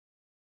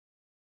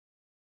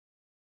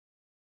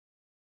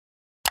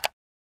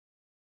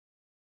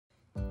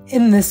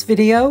In this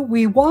video,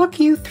 we walk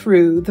you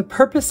through the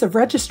purpose of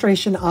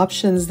registration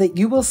options that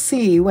you will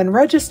see when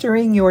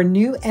registering your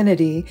new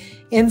entity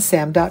in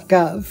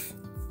SAM.gov.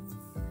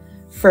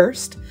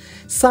 First,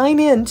 sign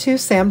in to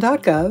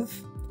SAM.gov,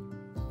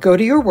 go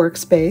to your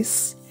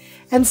workspace,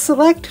 and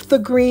select the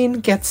green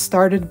Get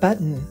Started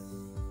button.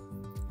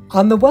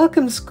 On the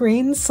Welcome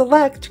screen,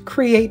 select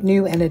Create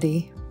New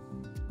Entity.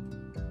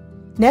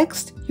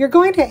 Next, you're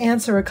going to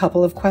answer a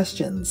couple of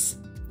questions.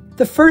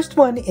 The first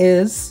one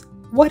is,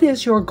 what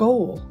is your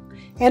goal?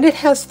 And it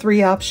has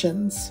three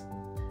options.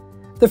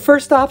 The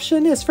first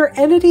option is for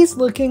entities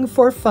looking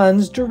for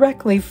funds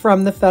directly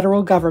from the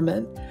federal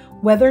government,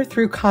 whether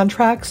through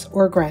contracts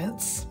or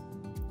grants.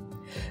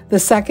 The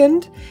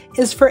second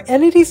is for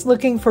entities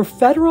looking for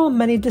federal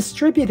money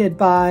distributed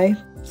by,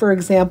 for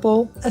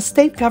example, a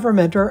state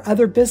government or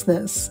other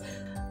business,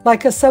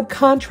 like a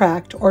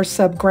subcontract or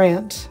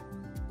subgrant.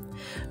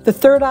 The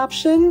third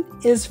option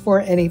is for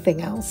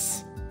anything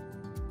else.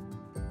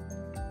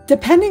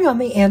 Depending on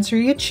the answer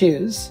you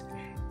choose,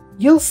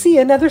 you'll see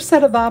another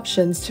set of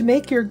options to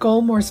make your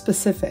goal more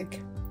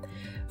specific.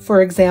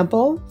 For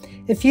example,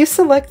 if you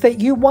select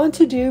that you want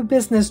to do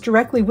business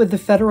directly with the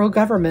federal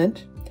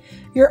government,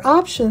 your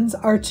options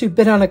are to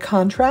bid on a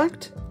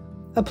contract,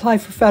 apply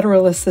for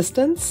federal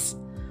assistance,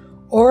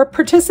 or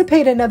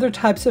participate in other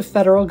types of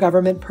federal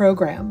government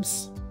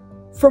programs.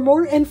 For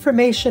more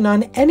information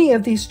on any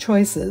of these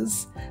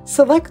choices,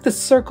 select the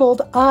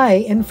circled I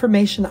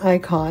information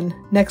icon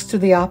next to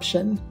the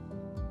option.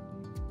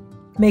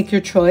 Make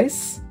your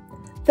choice,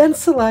 then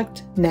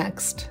select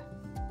Next.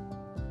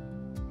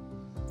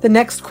 The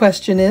next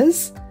question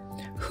is,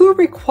 who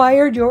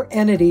required your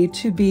entity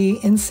to be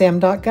in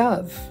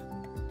SAM.gov?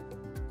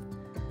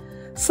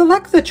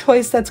 Select the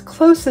choice that's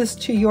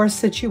closest to your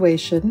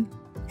situation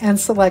and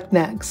select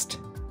Next.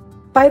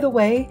 By the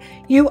way,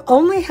 you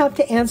only have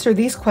to answer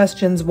these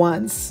questions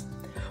once.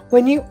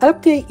 When you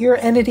update your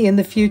entity in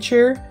the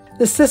future,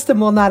 the system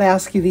will not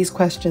ask you these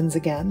questions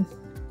again.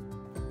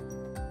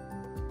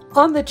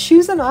 On the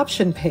Choose an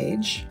Option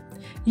page,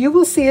 you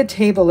will see a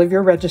table of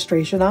your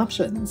registration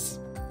options.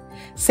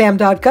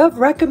 SAM.gov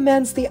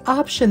recommends the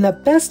option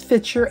that best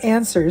fits your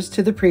answers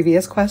to the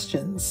previous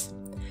questions.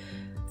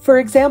 For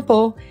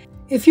example,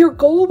 if your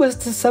goal was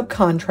to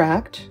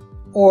subcontract,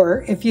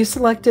 or if you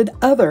selected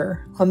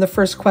Other on the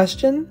first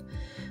question,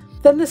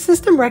 then the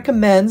system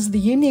recommends the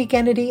Unique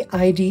Entity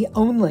ID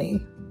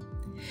only.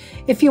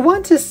 If you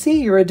want to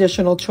see your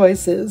additional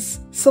choices,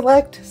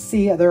 select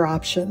See Other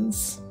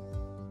Options.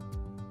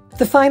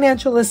 The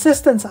Financial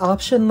Assistance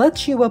option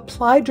lets you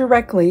apply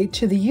directly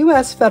to the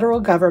U.S. federal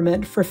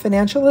government for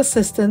financial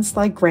assistance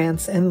like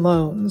grants and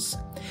loans.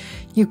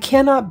 You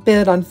cannot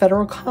bid on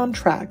federal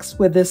contracts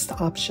with this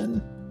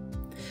option.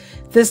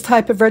 This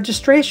type of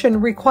registration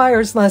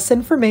requires less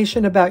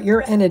information about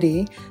your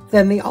entity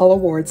than the All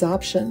Awards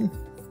option.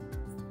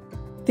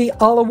 The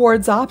All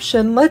Awards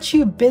option lets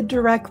you bid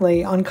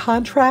directly on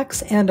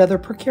contracts and other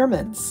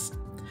procurements.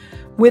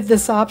 With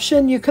this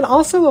option, you can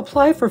also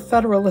apply for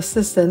federal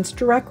assistance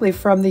directly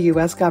from the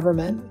U.S.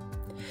 government.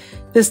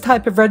 This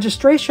type of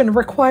registration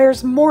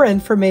requires more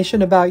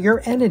information about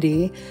your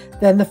entity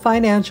than the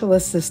Financial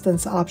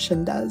Assistance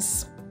option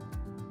does.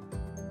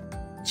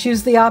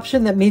 Choose the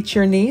option that meets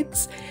your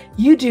needs.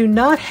 You do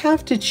not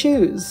have to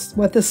choose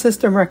what the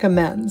system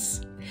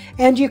recommends,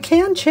 and you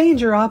can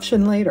change your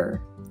option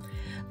later.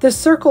 The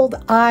circled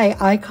I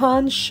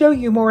icons show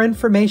you more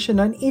information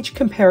on each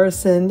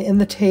comparison in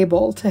the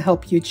table to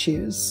help you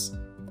choose.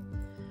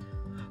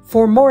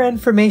 For more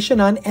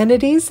information on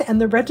entities and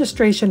the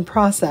registration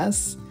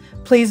process,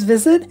 please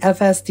visit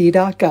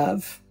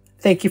fsd.gov.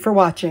 Thank you for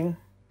watching.